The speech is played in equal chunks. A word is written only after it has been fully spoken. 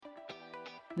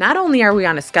Not only are we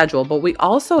on a schedule, but we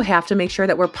also have to make sure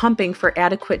that we're pumping for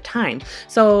adequate time.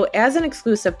 So as an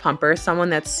exclusive pumper, someone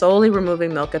that's solely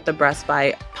removing milk at the breast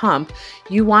by pump,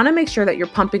 you want to make sure that you're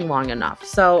pumping long enough.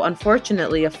 So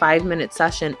unfortunately, a 5-minute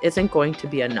session isn't going to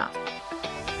be enough.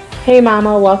 Hey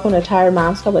mama, welcome to Tired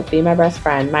Moms Club with Be My Breast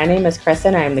Friend. My name is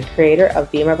Kristen. I am the creator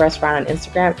of Be My Breast Friend on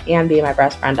Instagram and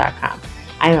BeMyBreastFriend.com.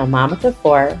 I am a mama to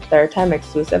 4, third-time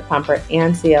exclusive pumper,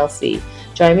 and CLC.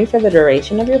 Join me for the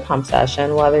duration of your pump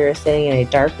session, whether you're sitting in a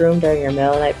dark room during your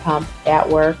middle of the night pump, at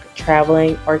work,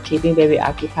 traveling, or keeping baby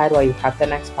occupied while you prep the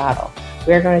next bottle.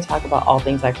 We are going to talk about all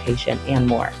things lactation and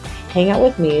more. Hang out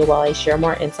with me while I share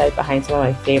more insight behind some of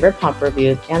my favorite pump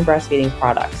reviews and breastfeeding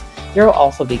products. There will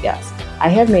also be guests. I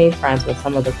have made friends with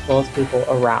some of the coolest people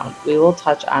around. We will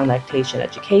touch on lactation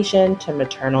education to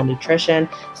maternal nutrition,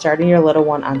 starting your little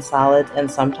one on solids, and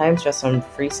sometimes just some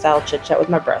freestyle chit-chat with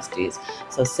my breasties.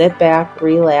 So sit back,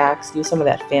 relax, use some of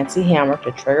that fancy hammer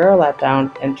to trigger a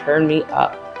letdown, and turn me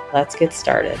up. Let's get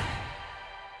started.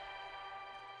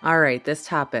 All right, this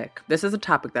is a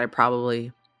topic that I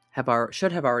probably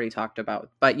should have already talked about.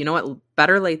 But you know what?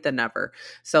 Better late than never.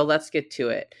 So let's get to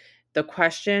it. The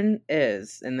question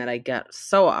is, and that I get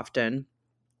so often,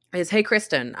 is, hey,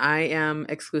 Kristen, I am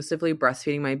exclusively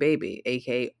breastfeeding my baby,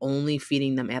 aka only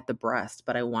feeding them at the breast,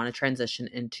 but I want to transition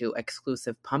into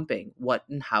exclusive pumping. What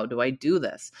and how do I do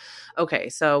this? Okay,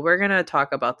 so we're going to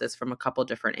talk about this from a couple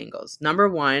different angles. Number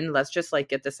one, let's just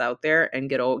get this out there and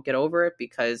get over it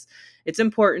because it's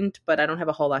important, but I don't have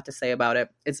a whole lot to say about it.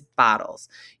 It's bottles.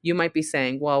 You might be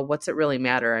saying, well, what's it really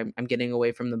matter? I'm getting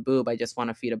away from the boob. I just want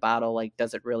to feed a bottle.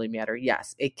 Does it really matter?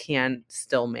 Yes, it can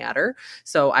still matter.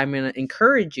 So I'm going to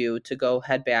encourage you to go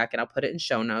head back, and I'll put it in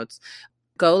show notes.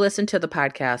 Go listen to the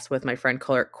podcast with my friend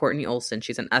Courtney Olson.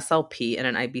 She's an SLP and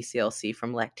an IBCLC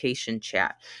from Lactation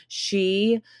Chat.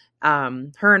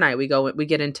 Her and I, we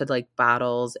get into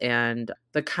bottles and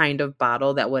the kind of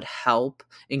bottle that would help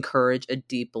encourage a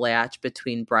deep latch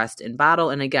between breast and bottle.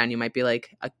 And again, you might be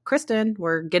like, Kristen,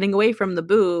 we're getting away from the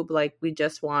boob. We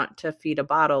just want to feed a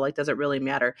bottle. Does it really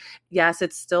matter? Yes,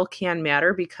 it still can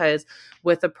matter because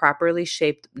with a properly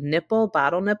shaped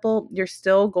bottle nipple, you're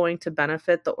still going to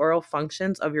benefit the oral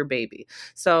functions of your baby.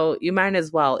 So you might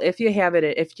as well, if you have it,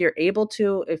 if you're able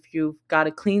to, if you've got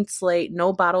a clean slate,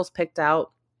 no bottles picked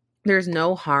out, there's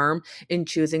no harm in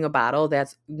choosing a bottle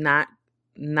that's not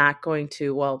going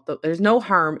to, there's no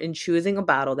harm in choosing a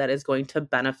bottle that is going to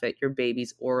benefit your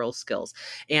baby's oral skills.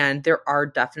 And there are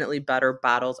definitely better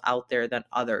bottles out there than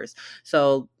others.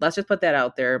 So let's just put that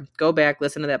out there. Go back,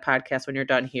 listen to that podcast when you're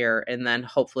done here, and then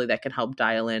hopefully that can help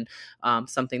dial in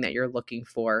something that you're looking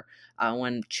for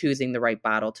when choosing the right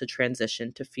bottle to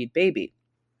transition to feed baby.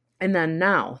 And then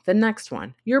now, the next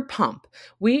one, your pump.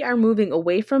 We are moving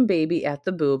away from baby at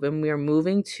the boob, and we are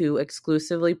moving to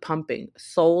exclusively pumping,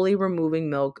 solely removing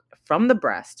milk from the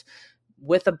breast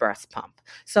with a breast pump.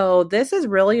 So this is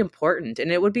really important,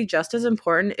 and it would be just as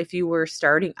important if you were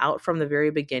starting out from the very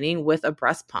beginning with a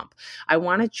breast pump. I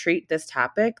want to treat this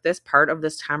topic, this part of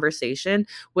this conversation,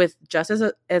 with just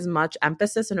as much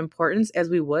emphasis and importance as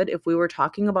we would if we were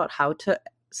talking about how to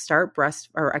start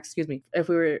if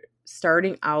we were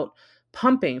starting out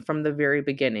pumping from the very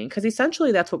beginning, because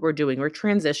essentially that's what we're doing. We're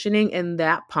transitioning, and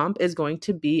that pump is going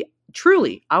to be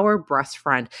truly our breast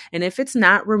friend. And if it's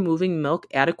not removing milk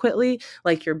adequately,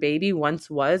 like your baby once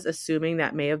was, assuming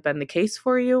that may have been the case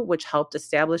for you, which helped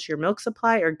establish your milk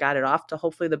supply or got it off to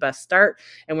hopefully the best start,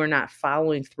 and we're not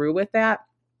following through with that,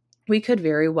 we could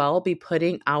very well be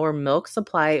putting our milk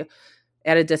supply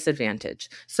at a disadvantage.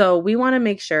 So we want to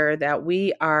make sure that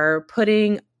we are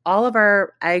putting all of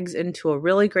our eggs into a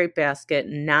really great basket,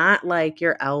 not like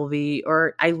your Elvie,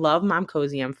 or I love Mom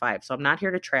Cozy M5, so I'm not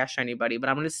here to trash anybody, but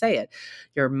I'm going to say it.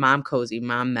 Your Mom Cozy,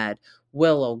 Mom Med,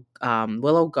 Willow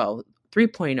Go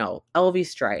 3.0, Elvie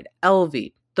Stride,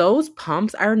 Elvie. Those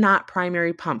pumps are not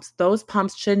primary pumps. Those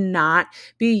pumps should not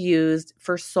be used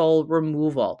for sole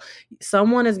removal.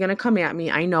 Someone is going to come at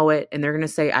me, I know it, and they're going to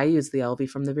say, I use the Elvie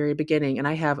from the very beginning, and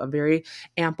I have a very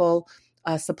ample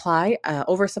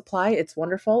oversupply. It's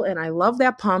wonderful. And I love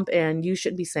that pump. And you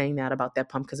should be saying that about that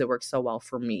pump because it works so well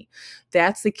for me.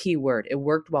 That's the key word. It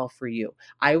worked well for you.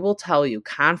 I will tell you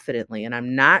confidently, and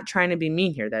I'm not trying to be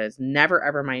mean here. That is never,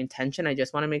 ever my intention. I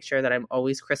just want to make sure that I'm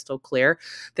always crystal clear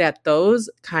that those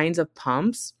kinds of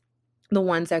pumps, the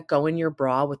ones that go in your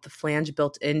bra with the flange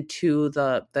built into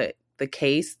the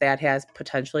case that has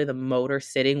potentially the motor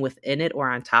sitting within it or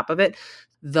on top of it,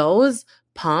 those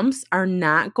pumps are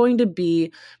not going to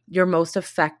be your most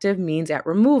effective means at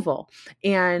removal.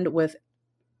 And with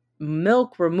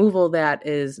milk removal that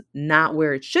is not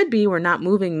where it should be, we're not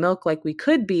moving milk like we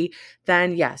could be,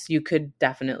 then yes, you could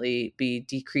definitely be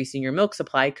decreasing your milk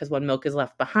supply, because when milk is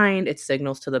left behind, it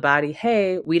signals to the body,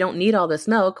 hey, we don't need all this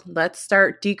milk. Let's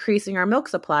start decreasing our milk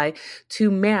supply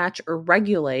to match or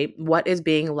regulate what is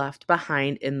being left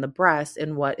behind in the breast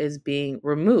and what is being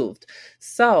removed.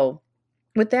 So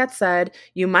with that said,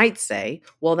 you might say,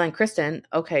 well then, Kristen,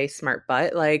 okay, smart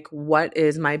butt, like what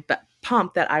is my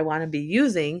pump that I want to be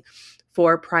using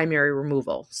for primary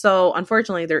removal? So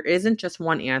unfortunately, there isn't just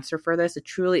one answer for this. It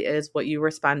truly is what you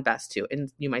respond best to.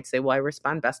 And you might say, well, I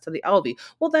respond best to the LV.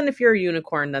 Well, then if you're a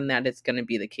unicorn, then that is going to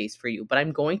be the case for you. But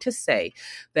I'm going to say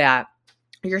that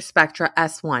your Spectra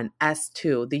S1,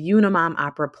 S2, the Unimom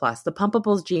Opera Plus, the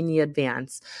Pumpables Genie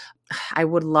Advance. I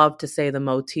would love to say the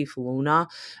Motif Luna.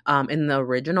 In the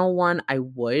original one, I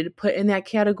would put in that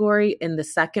category. In the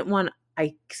second one,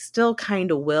 I still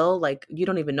kind of will. Like, you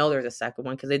don't even know there's a second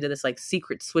one because they did this like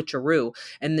secret switcheroo.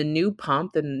 And the new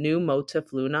pump, the new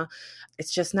Motif Luna,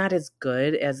 it's just not as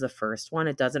good as the first one.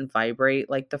 It doesn't vibrate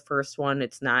like the first one.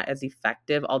 It's not as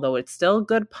effective, although it's still a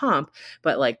good pump,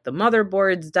 but like the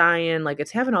motherboard's dying, like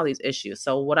it's having all these issues.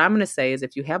 So what I'm going to say is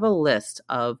if you have a list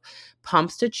of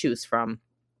pumps to choose from,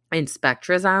 and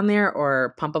Spectra's on there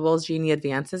or Pumpables Genie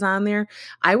Advance is on there,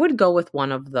 I would go with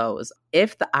one of those.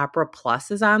 If the Opera Plus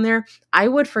is on there, I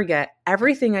would forget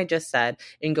everything I just said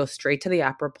and go straight to the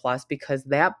Opera Plus, because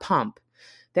that pump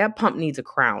needs a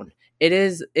crown. It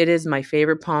is my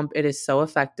favorite pump. It is so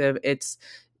effective. It's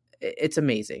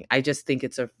amazing. I just think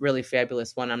it's a really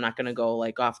fabulous one. I'm not going to go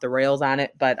like off the rails on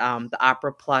it, but the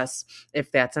Opera Plus,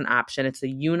 if that's an option, it's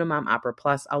the Unimom Opera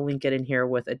Plus. I'll link it in here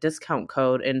with a discount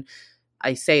code. And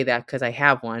I say that because I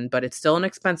have one, but it's still an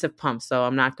expensive pump, so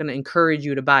I'm not going to encourage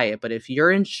you to buy it. But if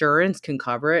your insurance can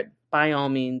cover it, by all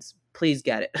means, please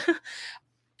get it.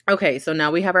 Okay, so now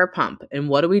we have our pump. And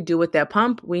what do we do with that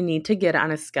pump? We need to get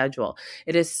on a schedule.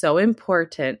 It is so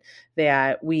important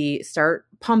that we start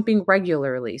pumping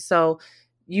regularly. So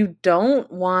you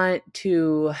don't want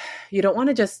to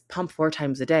just pump 4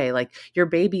 times a day. Like, your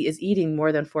baby is eating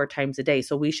more than 4 times a day.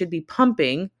 So we should be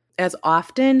pumping as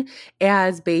often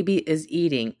as baby is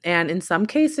eating. And in some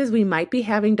cases, we might be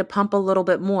having to pump a little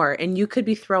bit more. And you could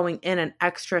be throwing in an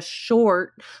extra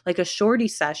short, like a shorty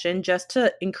session, just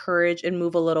to encourage and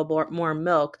move a little more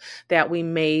milk that we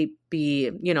may be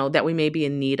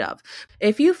in need of.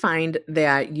 If you find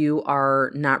that you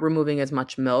are not removing as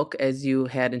much milk as you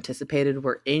had anticipated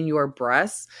were in your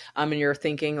breasts, and you're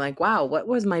thinking like, wow, what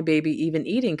was my baby even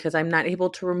eating? Because I'm not able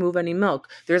to remove any milk.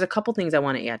 There's a couple things I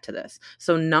want to add to this.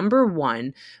 So number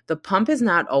one, the pump is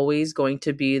not always going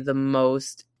to be the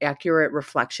most accurate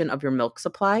reflection of your milk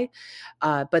supply,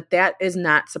 but that is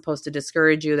not supposed to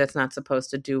discourage you. That's not supposed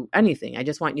to do anything. I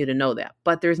just want you to know that.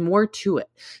 But there's more to it.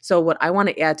 So what I want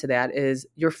to add to that is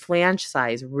your flange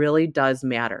size really does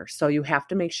matter. So you have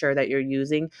to make sure that you're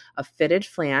using a fitted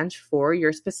flange for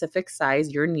your specific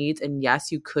size, your needs. And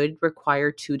yes, you could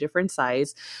require 2 different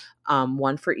sizes,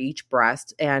 one for each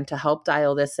breast. And to help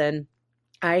dial this in,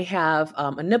 I have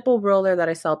a nipple roller that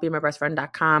I sell at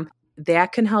BeMyBreastFriend.com.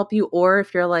 That can help you. Or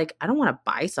if you're like, I don't want to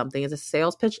buy something as a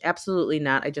sales pitch, absolutely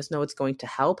not. I just know it's going to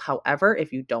help. However,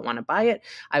 if you don't want to buy it,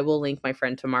 I will link my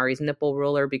friend Tamari's nipple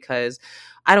ruler, because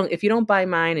if you don't buy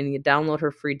mine and you download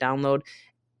her free download,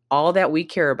 all that we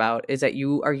care about is that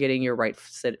you are getting your right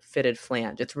fitted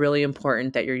flange. It's really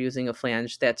important that you're using a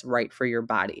flange that's right for your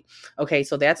body. Okay,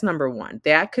 so that's number one.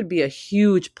 That could be a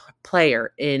huge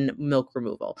player in milk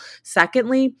removal.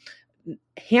 Secondly,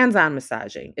 hands-on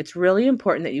massaging. It's really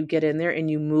important that you get in there and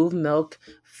you move milk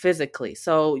physically.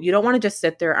 So you don't want to just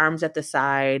sit there, arms at the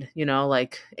side,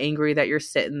 like angry that you're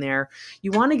sitting there.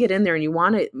 You want to get in there and you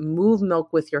want to move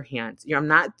milk with your hands. I'm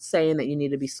not saying that you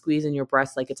need to be squeezing your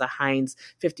breast like it's a Heinz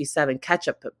 57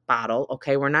 ketchup bottle.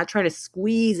 Okay, we're not trying to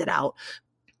squeeze it out,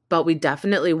 but we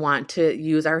definitely want to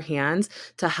use our hands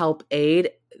to help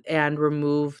aid and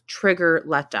remove trigger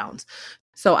letdowns.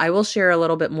 So I will share a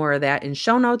little bit more of that in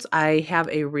show notes. I have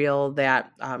a reel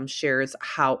that shares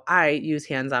how I use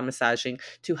hands-on massaging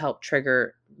to help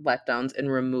trigger letdowns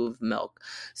and remove milk.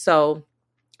 So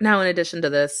now, in addition to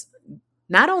this,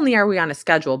 not only are we on a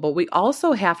schedule, but we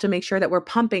also have to make sure that we're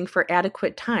pumping for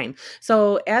adequate time.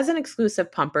 So as an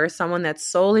exclusive pumper, someone that's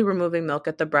solely removing milk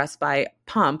at the breast by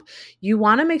pump, you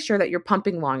want to make sure that you're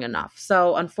pumping long enough.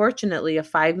 So unfortunately, a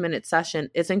 5-minute session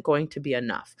isn't going to be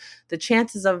enough. The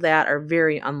chances of that are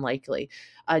very unlikely.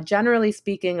 Generally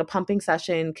speaking, a pumping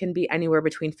session can be anywhere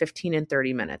between 15 and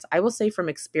 30 minutes. I will say from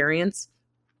experience,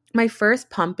 My first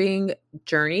pumping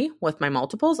journey with my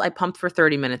multiples, I pumped for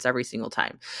 30 minutes every single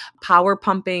time. Power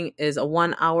pumping is a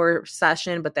 1 hour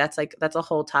session, but that's a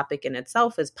whole topic in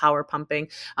itself, is power pumping.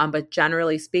 But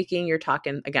generally speaking, you're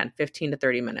talking, again, 15 to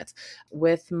 30 minutes.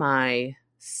 With my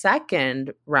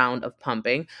second round of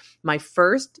pumping, my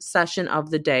first session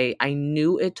of the day, I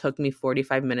knew it took me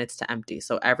 45 minutes to empty.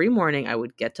 So every morning I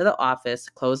would get to the office,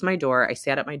 close my door. I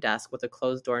sat at my desk with a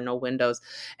closed door, no windows,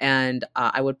 and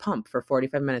I would pump for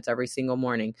 45 minutes every single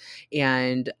morning.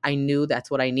 And I knew that's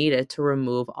what I needed to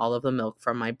remove all of the milk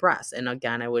from my breast. And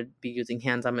again, I would be using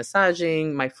hands-on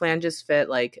massaging, my flanges fit,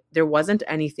 like there wasn't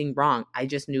anything wrong. I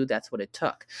just knew that's what it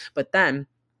took. But then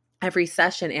every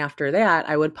session after that,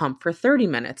 I would pump for 30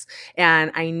 minutes.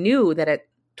 And I knew that at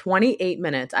 28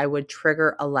 minutes, I would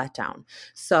trigger a letdown.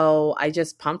 So I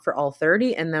just pumped for all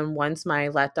 30. And then once my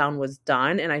letdown was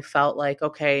done and I felt like,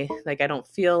 okay, like I don't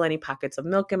feel any pockets of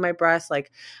milk in my breast.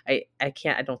 Like I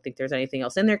don't think there's anything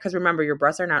else in there. Cause remember, your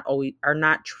breasts are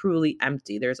not truly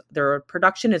empty. Their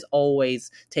production is always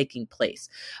taking place,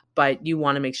 but you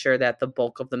want to make sure that the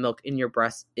bulk of the milk in your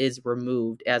breast is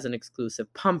removed as an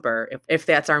exclusive pumper. If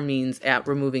that's our means at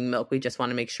removing milk, we just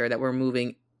want to make sure that we're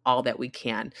moving all that we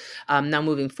can. Now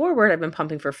moving forward, I've been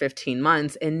pumping for 15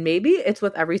 months, and maybe it's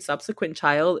with every subsequent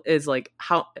child is like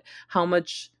how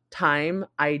much time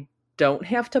I don't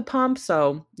have to pump.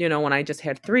 So, when I just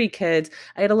had 3 kids,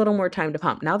 I had a little more time to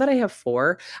pump. Now that I have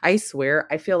 4, I swear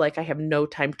I feel like I have no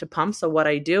time to pump. So what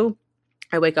I do,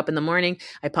 I wake up in the morning,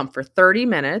 I pump for 30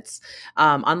 minutes.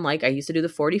 Unlike I used to do the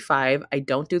 45, I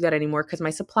don't do that anymore because my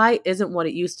supply isn't what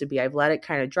it used to be. I've let it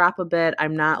kind of drop a bit.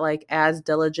 I'm not like as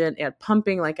diligent at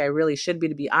pumping like I really should be,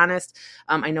 to be honest.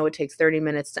 I know it takes 30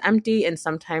 minutes to empty, and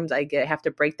sometimes I have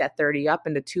to break that 30 up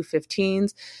into 2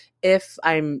 15s if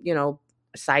I'm,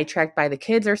 sidetracked by the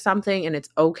kids or something, and it's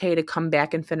okay to come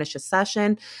back and finish a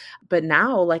session. But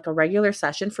now, like a regular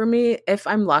session for me, if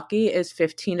I'm lucky, is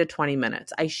 15 to 20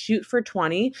 minutes. I shoot for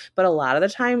 20, but a lot of the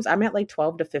times I'm at like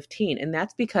 12 to 15, and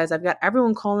that's because I've got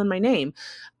everyone calling my name.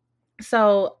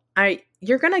 So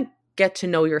you're going to get to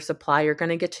know your supply, you're going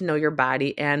to get to know your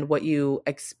body and what you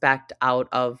expect out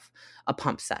of a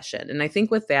pump session. And I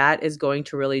think with that is going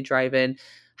to really drive in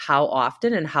how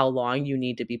often and how long you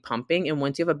need to be pumping. And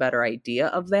once you have a better idea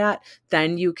of that,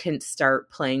 then you can start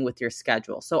playing with your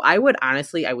schedule. So I would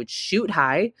shoot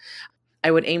high. I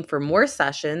would aim for more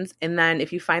sessions. And then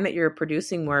if you find that you're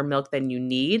producing more milk than you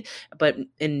need,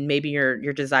 and maybe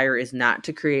your desire is not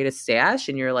to create a stash,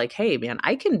 and you're like, hey man,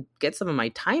 I can get some of my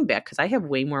time back because I have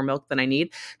way more milk than I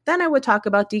need, then I would talk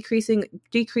about decreasing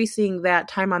that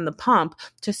time on the pump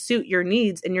to suit your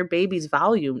needs and your baby's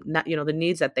volume, not, the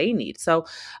needs that they need. So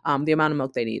the amount of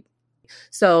milk they need.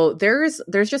 So there's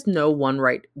just no one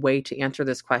right way to answer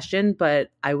this question, but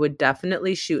I would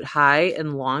definitely shoot high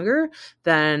and longer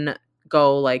than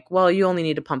go like, well, you only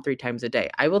need to pump 3 times a day.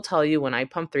 I will tell you, when I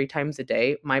pump 3 times a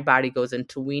day, my body goes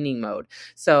into weaning mode.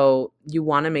 So you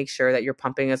want to make sure that you're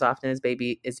pumping as often as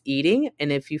baby is eating. And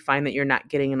if you find that you're not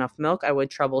getting enough milk, I would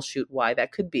troubleshoot why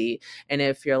that could be. And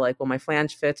if you're like, well, my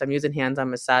flange fits, I'm using hands-on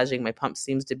massaging, my pump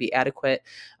seems to be adequate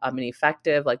and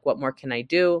effective, like what more can I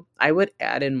do? I would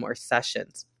add in more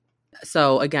sessions.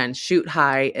 So again, shoot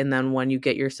high, and then when you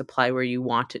get your supply where you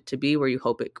want it to be, where you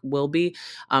hope it will be,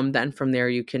 then from there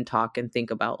you can talk and think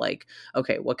about like,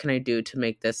 okay, what can I do to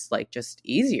make this like just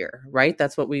easier, right?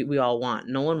 That's what we all want.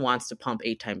 No one wants to pump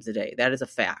 8 times a day. That is a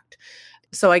fact.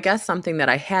 So I guess something that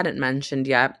I hadn't mentioned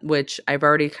yet, which I've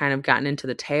already kind of gotten into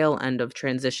the tail end of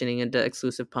transitioning into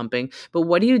exclusive pumping, but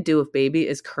what do you do if baby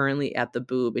is currently at the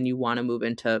boob and you want to move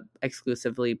into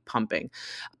exclusively pumping?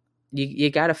 You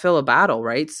got to fill a bottle,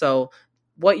 right? So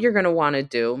what you're going to want to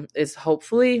do is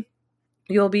hopefully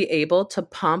you'll be able to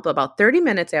pump about 30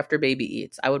 minutes after baby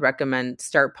eats. I would recommend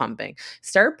start pumping.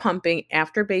 Start pumping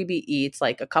after baby eats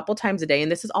like a couple times a day.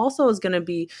 And this is going to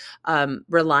be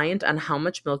reliant on how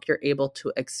much milk you're able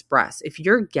to express. If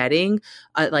you're getting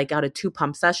like out of 2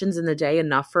 pump sessions in the day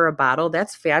enough for a bottle,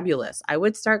 that's fabulous. I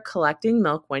would start collecting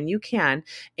milk when you can.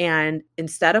 And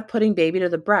instead of putting baby to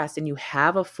the breast and you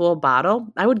have a full bottle,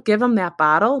 I would give them that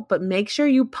bottle, but make sure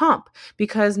you pump,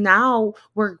 because now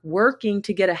we're working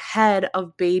to get ahead of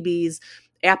baby's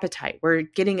appetite. We're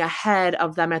getting ahead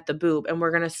of them at the boob, and we're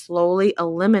going to slowly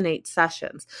eliminate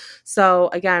sessions.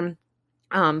 So again,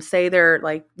 say they're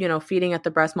like, feeding at the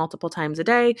breast multiple times a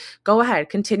day, go ahead,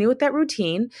 continue with that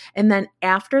routine. And then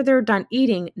after they're done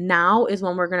eating, now is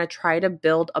when we're going to try to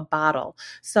build a bottle.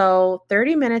 So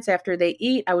 30 minutes after they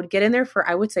eat, I would get in there for,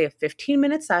 I would say, a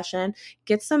 15-minute session,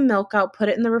 get some milk out, put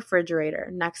it in the refrigerator.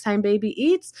 Next time baby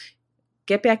eats,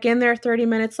 Get back in there 30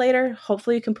 minutes later.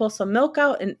 Hopefully you can pull some milk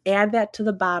out and add that to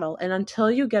the bottle. And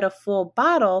until you get a full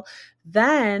bottle,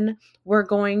 then we're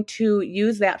going to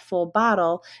use that full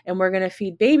bottle and we're going to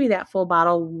feed baby that full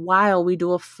bottle while we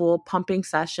do a full pumping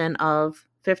session of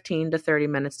 15 to 30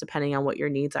 minutes, depending on what your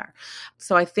needs are.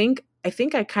 So I think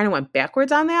I kind of went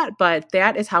backwards on that, but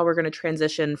that is how we're going to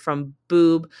transition from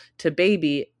boob to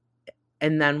baby.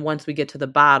 And then once we get to the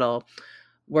bottle,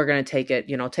 we're going to take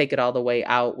it all the way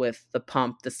out with the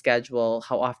pump, the schedule,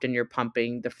 how often you're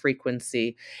pumping, the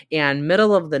frequency, and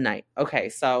middle of the night. Okay,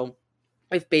 so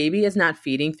if baby is not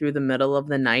feeding through the middle of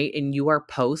the night and you are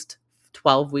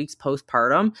 12 weeks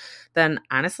postpartum, then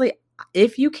honestly,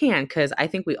 if you can, because I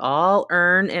think we all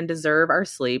earn and deserve our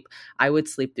sleep, I would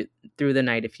sleep through the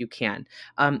night if you can.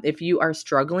 If you are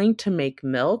struggling to make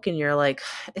milk and you're like,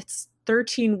 it's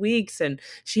 13 weeks and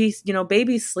she's,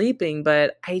 baby's sleeping,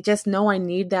 but I just know I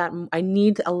need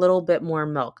a little bit more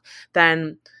milk,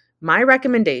 then my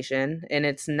recommendation, and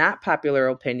it's not popular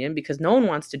opinion because no one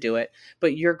wants to do it,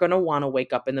 but you're going to want to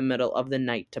wake up in the middle of the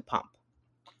night to pump.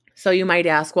 So you might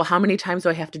ask, well, how many times do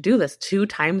I have to do this? 2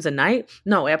 times a night?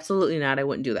 No, absolutely not. I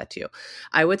wouldn't do that to you.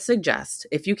 I would suggest,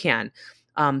 if you can,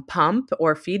 pump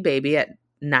or feed baby at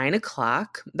 9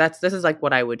 o'clock. This is like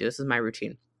what I would do. This is my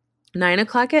routine. 9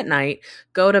 o'clock at night,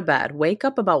 go to bed, wake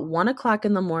up about 1 o'clock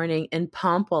in the morning and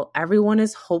pump while everyone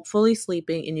is hopefully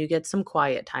sleeping and you get some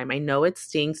quiet time. I know it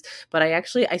stinks, but I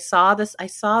saw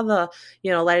the,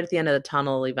 light at the end of the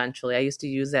tunnel eventually. I used to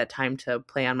use that time to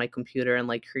play on my computer and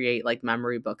create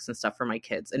memory books and stuff for my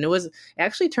kids. And it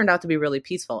actually turned out to be really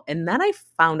peaceful. And then I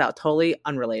found out, totally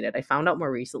unrelated, I found out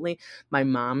more recently, my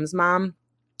mom's mom,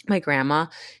 my grandma,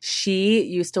 she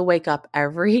used to wake up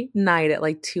every night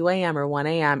at 2 a.m. or 1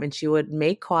 a.m. and she would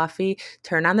make coffee,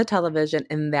 turn on the television,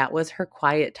 and that was her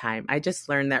quiet time. I just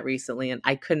learned that recently and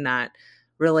I could not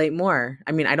relate more.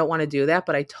 I mean, I don't want to do that,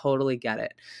 but I totally get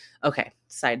it. Okay,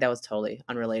 that was totally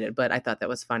unrelated, but I thought that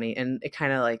was funny. And it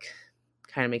kind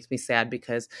of makes me sad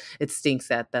because it stinks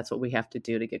that that's what we have to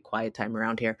do to get quiet time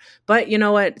around here. But you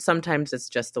know what? Sometimes it's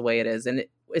just the way it is. And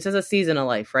it's just a season of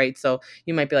life, right? So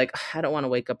you might be like, I don't want to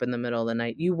wake up in the middle of the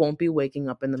night. You won't be waking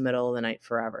up in the middle of the night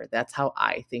forever. That's how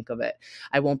I think of it.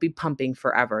 I won't be pumping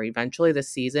forever. Eventually the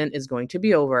season is going to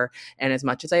be over. And as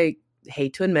much as I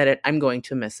hate to admit it, I'm going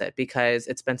to miss it because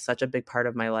it's been such a big part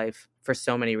of my life for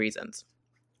so many reasons.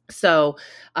 So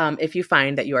if you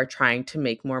find that you are trying to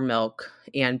make more milk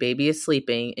and baby is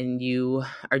sleeping and you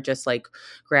are just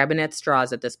grabbing at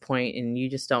straws at this point and you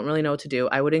just don't really know what to do,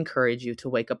 I would encourage you to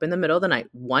wake up in the middle of the night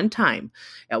one time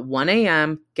at 1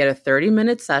 a.m., get a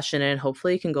 30-minute session in.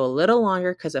 Hopefully you can go a little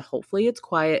longer because hopefully it's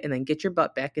quiet, and then get your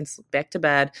butt back to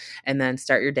bed and then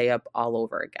start your day up all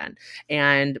over again.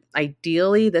 And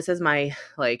ideally, this is my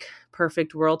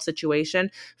perfect world situation,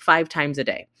 5 times a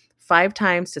day. 5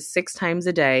 times to 6 times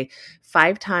a day,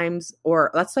 5 times, or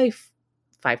let's say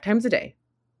 5 times a day.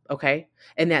 Okay.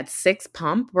 And that 6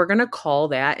 pump, we're going to call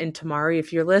that. And Tamari,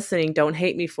 if you're listening, don't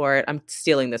hate me for it. I'm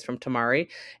stealing this from Tamari.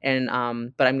 And,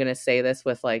 but I'm going to say this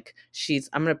with I'm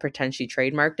going to pretend she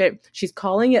trademarked it. She's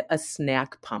calling it a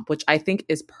snack pump, which I think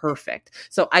is perfect.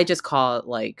 So I just call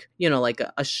it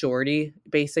a shorty,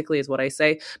 basically is what I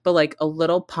say, but a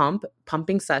little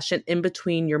pumping session in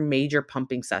between your major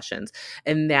pumping sessions.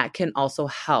 And that can also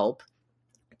help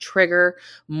trigger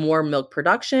more milk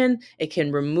production. It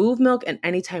can remove milk, and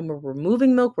anytime we're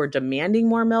removing milk, we're demanding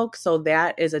more milk. So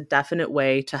that is a definite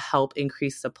way to help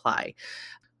increase supply.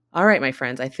 All right, my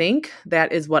friends, I think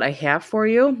that is what I have for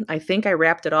you. I think I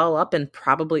wrapped it all up in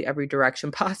probably every direction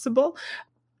possible.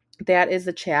 That is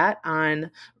the chat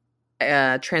on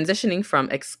transitioning from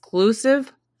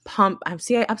exclusive pump. I'm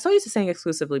so used to saying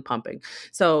exclusively pumping.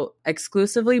 So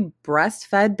exclusively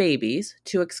breastfed babies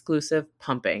to exclusive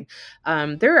pumping.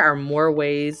 There are more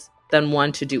ways than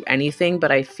one to do anything,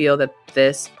 but I feel that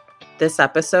this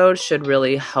episode should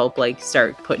really help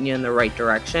start putting you in the right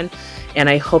direction. And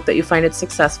I hope that you find it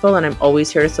successful, and I'm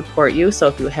always here to support you. So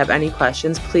if you have any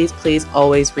questions, please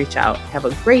always reach out. Have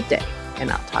a great day, and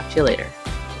I'll talk to you later.